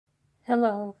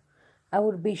Hello, I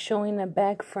will be showing a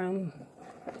bag from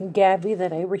Gabby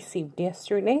that I received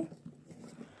yesterday.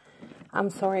 I'm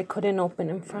sorry I couldn't open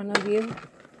in front of you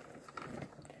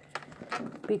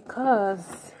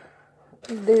because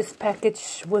this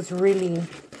package was really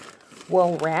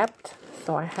well wrapped,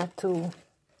 so I had to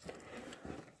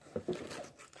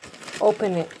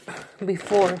open it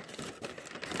before,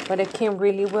 but it came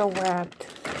really well wrapped.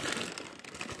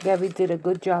 Gabby did a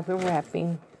good job in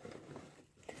wrapping.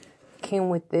 Came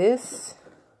with this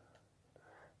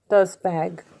dust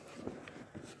bag.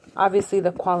 Obviously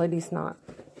the quality's not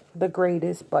the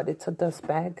greatest, but it's a dust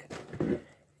bag.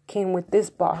 Came with this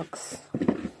box.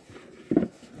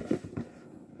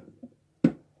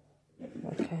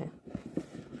 Okay.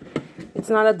 It's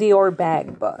not a Dior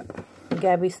bag, but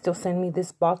Gabby still sent me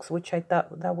this box, which I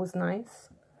thought that was nice.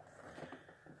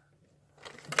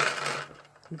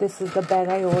 This is the bag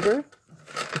I ordered.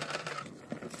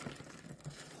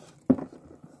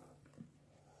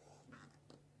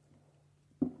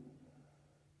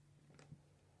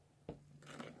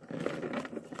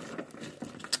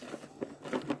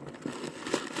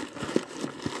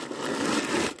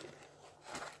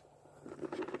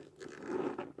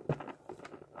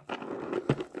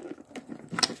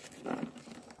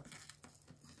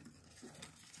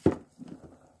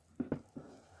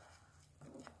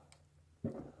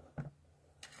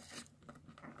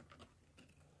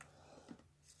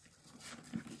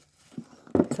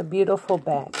 It's a beautiful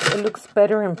bag. It looks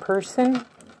better in person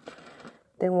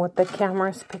than what the camera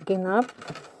is picking up.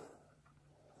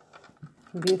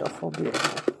 Beautiful,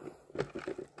 beautiful.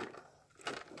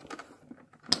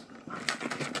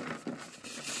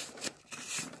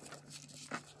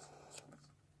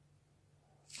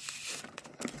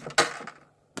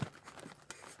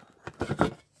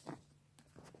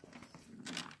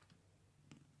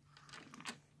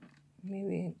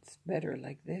 Maybe it's better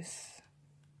like this.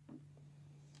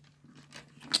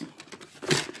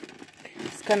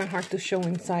 It's kind of hard to show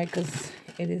inside because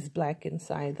it is black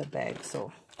inside the bag,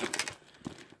 so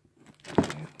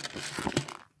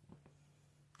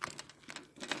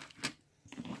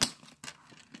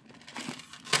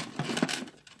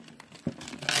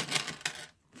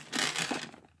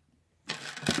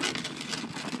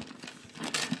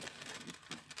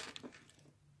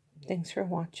thanks for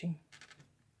watching.